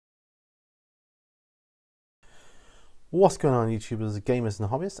What's going on, YouTubers, gamers and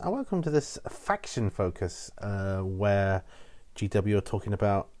hobbyists, and welcome to this faction focus where GW are talking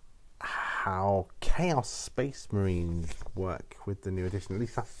about how Chaos Space Marines work with the new edition. At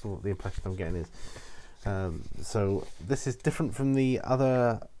least that's what the impression I'm getting is. So this is different from the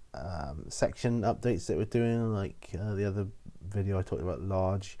other section updates that we're doing, like the other video I talked about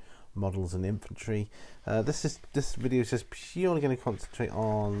large models and infantry. This video is just purely going to concentrate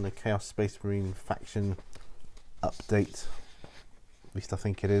on the Chaos Space Marine faction update. At least I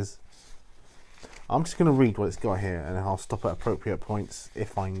think it is. I'm just going to read what it's got here, and I'll stop at appropriate points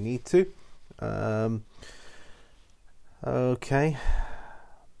if I need to. Okay.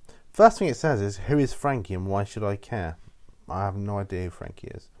 First thing it says is, who is Frankie and why should I care? I have no idea who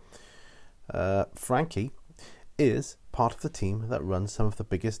Frankie is. Frankie is part of the team that runs some of the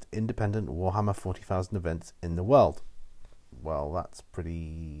biggest independent Warhammer 40,000 events in the world. Well, that's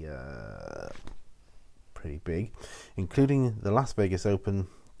pretty big, including the Las Vegas Open,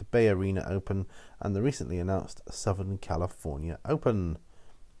 the Bay Arena Open, and the recently announced Southern California Open.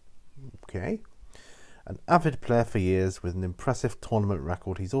 Okay. An avid player for years with an impressive tournament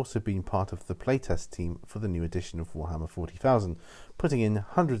record, he's also been part of the playtest team for the new edition of Warhammer 40,000, putting in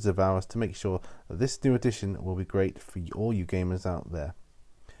hundreds of hours to make sure that this new edition will be great for all you gamers out there.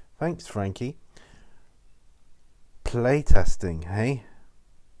 Thanks, Frankie. Playtesting, hey?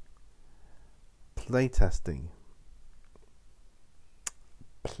 Playtesting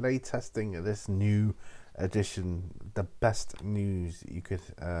this new edition, the best news you could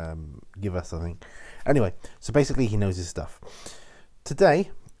give us, I think. Anyway, so basically he knows his stuff. Today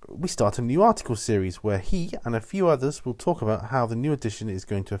we start a new article series where he and a few others will talk about how the new edition is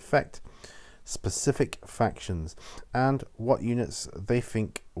going to affect specific factions and what units they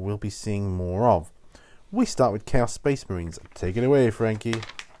think we'll be seeing more of. We start with Chaos Space Marines. Take it away, Frankie.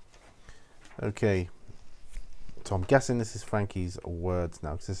 Okay, so I'm guessing this is Frankie's words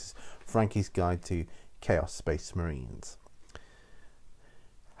now, because this is Frankie's guide to Chaos Space Marines.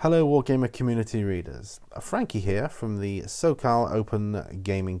 Hello, Wargamer community readers. Frankie here from the SoCal Open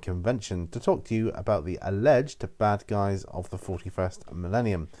Gaming Convention to talk to you about the alleged bad guys of the 41st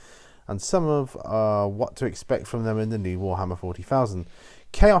millennium and some of what to expect from them in the new Warhammer 40,000.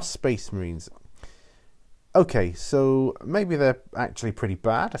 Chaos Space Marines. Okay, so maybe they're actually pretty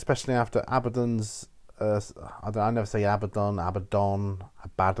bad, especially after Abaddon's, I never say Abaddon's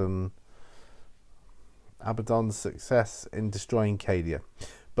success in destroying Cadia.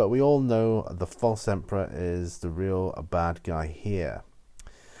 But we all know the False Emperor is the real bad guy here.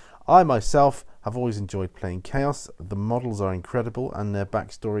 I myself have always enjoyed playing Chaos. The models are incredible and their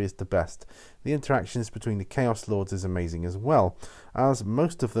backstory is the best. The interactions between the Chaos Lords is amazing as well, as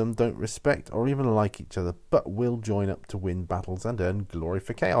most of them don't respect or even like each other, but will join up to win battles and earn glory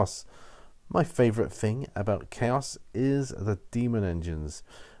for Chaos. My favourite thing about Chaos is the demon engines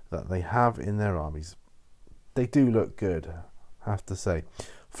that they have in their armies. They do look good, I have to say.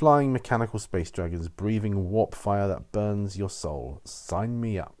 Flying mechanical space dragons, breathing warp fire that burns your soul. Sign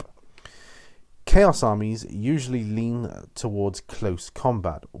me up. Chaos armies usually lean towards close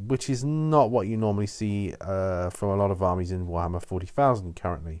combat, which is not what you normally see from a lot of armies in Warhammer 40,000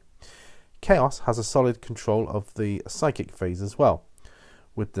 currently. Chaos has a solid control of the psychic phase as well,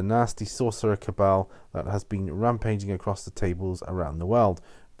 with the nasty sorcerer cabal that has been rampaging across the tables around the world.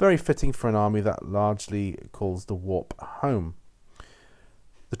 Very fitting for an army that largely calls the warp home.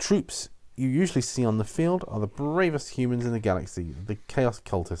 The troops you usually see on the field are the bravest humans in the galaxy, the Chaos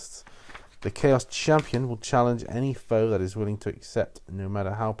Cultists. The Chaos Champion will challenge any foe that is willing to accept, no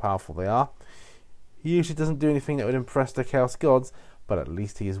matter how powerful they are. He usually doesn't do anything that would impress the Chaos Gods, but at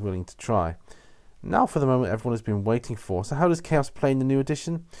least he is willing to try. Now for the moment everyone has been waiting for. So how does Chaos play in the new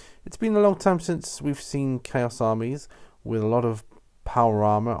edition? It's been a long time since we've seen Chaos armies with a lot of power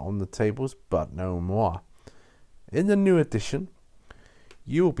armor on the tables, but no more. In the new edition,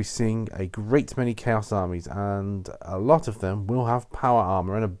 you will be seeing a great many Chaos armies, and a lot of them will have power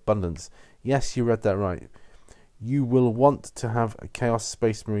armor in abundance. Yes, you read that right. You will want to have Chaos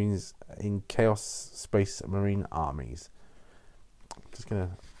Space Marines in Chaos Space Marine armies. I'm just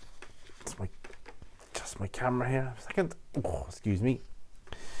gonna adjust my camera here a second. Oh, excuse me.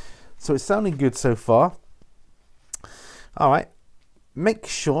 So it's sounding good so far. Alright. Make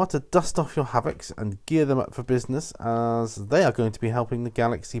sure to dust off your Havocs and gear them up for business, as they are going to be helping the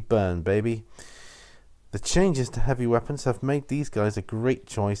galaxy burn, baby. The changes to heavy weapons have made these guys a great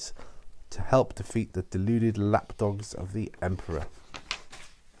choice to help defeat the deluded lapdogs of the Emperor.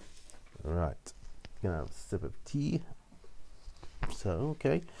 Right, gonna have a sip of tea. So,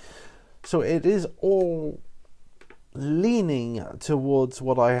 okay. So it is all leaning towards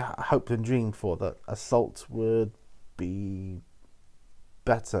what I hoped and dreamed for, that Assault would be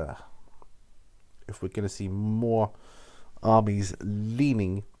better if we're going to see more armies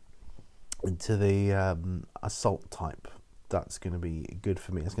leaning into the assault type. That's going to be good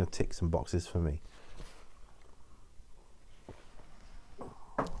for me. It's going to tick some boxes for me.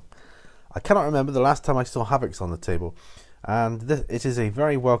 I cannot remember the last time I saw Havocs on the table, and it is a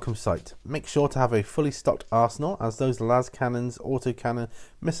very welcome sight. Make sure to have a fully stocked arsenal, as those las cannons, autocannon,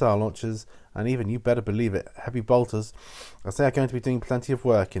 missile launchers, and even, you better believe it, heavy bolters, as they are going to be doing plenty of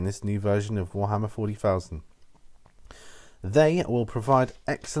work in this new version of Warhammer 40,000. They will provide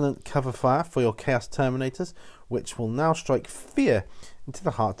excellent cover fire for your Chaos Terminators, which will now strike fear into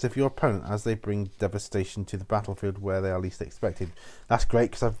the hearts of your opponent as they bring devastation to the battlefield where they are least expected. That's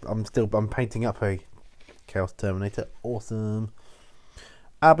great, because I'm painting up a Chaos Terminator. Awesome.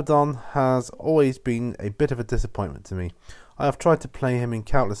 Abaddon has always been a bit of a disappointment to me. I have tried to play him in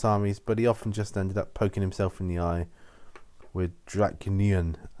countless armies, but he often just ended up poking himself in the eye with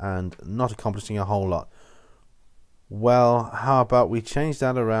Draconian and not accomplishing a whole lot. Well, how about we change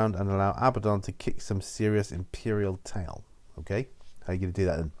that around and allow Abaddon to kick some serious Imperial tail? Okay, how are you going to do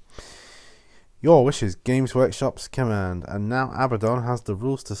that then? Your wishes, Games Workshop's command, and now Abaddon has the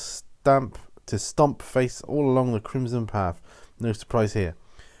rules to stomp face all along the Crimson Path. No surprise here.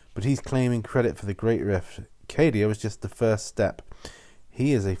 But he's claiming credit for the Great Rift. Cadia was just the first step.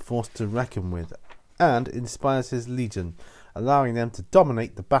 He is a force to reckon with, and inspires his legion, allowing them to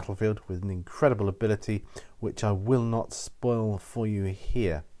dominate the battlefield with an incredible ability, which I will not spoil for you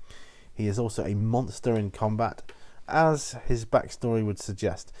here. He is also a monster in combat, as his backstory would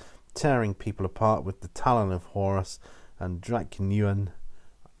suggest, tearing people apart with the Talon of Horus and Draconian.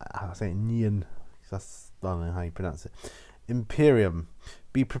 I say Nian, I don't know how you pronounce it. Imperium.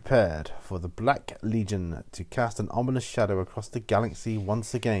 Be prepared for the Black Legion to cast an ominous shadow across the galaxy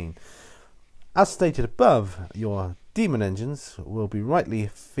once again. As stated above, your demon engines will be rightly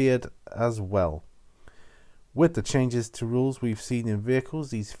feared as well. With the changes to rules we've seen in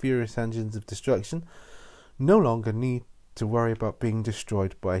vehicles, these furious engines of destruction no longer need to worry about being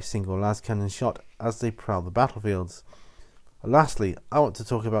destroyed by a single lascannon shot as they prowl the battlefields. Lastly, I want to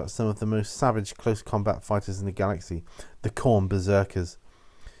talk about some of the most savage close combat fighters in the galaxy, the Khorne Berserkers.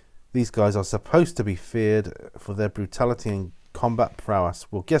 These guys are supposed to be feared for their brutality and combat prowess.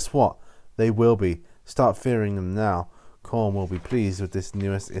 Well, guess what? They will be. Start fearing them now. Khorne will be pleased with this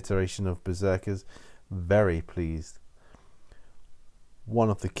newest iteration of Berserkers. Very pleased. One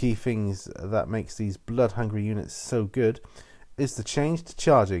of the key things that makes these blood-hungry units so good is the change to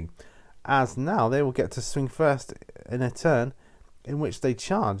charging, as now they will get to swing first in a turn in which they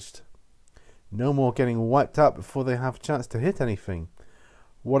charged. No more getting wiped out before they have a chance to hit anything.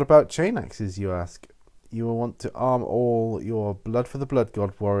 What about chain axes, you ask? You will want to arm all your Blood for the Blood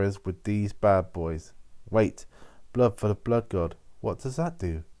God warriors with these bad boys. Wait, Blood for the Blood God, what does that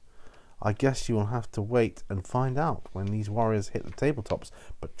do? I guess you will have to wait and find out when these warriors hit the tabletops,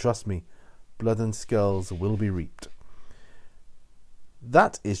 but trust me, blood and skulls will be reaped.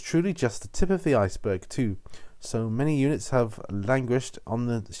 That is truly just the tip of the iceberg too. So many units have languished on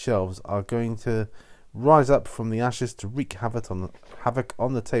the shelves are going to rise up from the ashes to wreak havoc on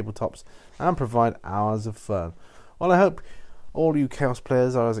the tabletops and provide hours of fun. Well, I hope all you Chaos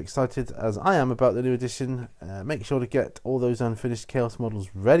players are as excited as I am about the new edition. Make sure to get all those unfinished Chaos models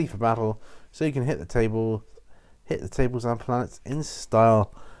ready for battle so you can hit the tables and planets in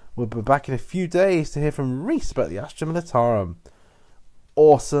style. We'll be back in a few days to hear from Reese about the Astra Militarum.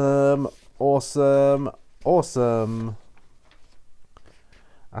 Awesome, awesome, awesome.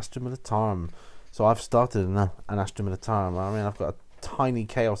 Astra Militarum. So I've started an Astra Militarum. I mean, I've got a tiny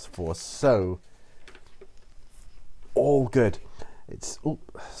Chaos force, so all good. It's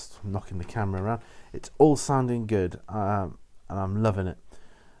knocking the camera around. It's all sounding good, and I'm loving it.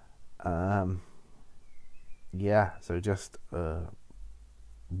 Yeah, so just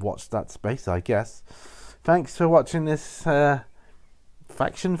watch that space, I guess. Thanks for watching this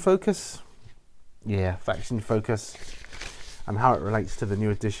faction focus. Yeah, faction focus, and how it relates to the new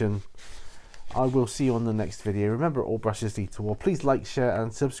edition. I will see you on the next video. Remember, all brushes lead to war. Please like, share,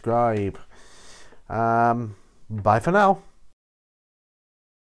 and subscribe. Bye for now.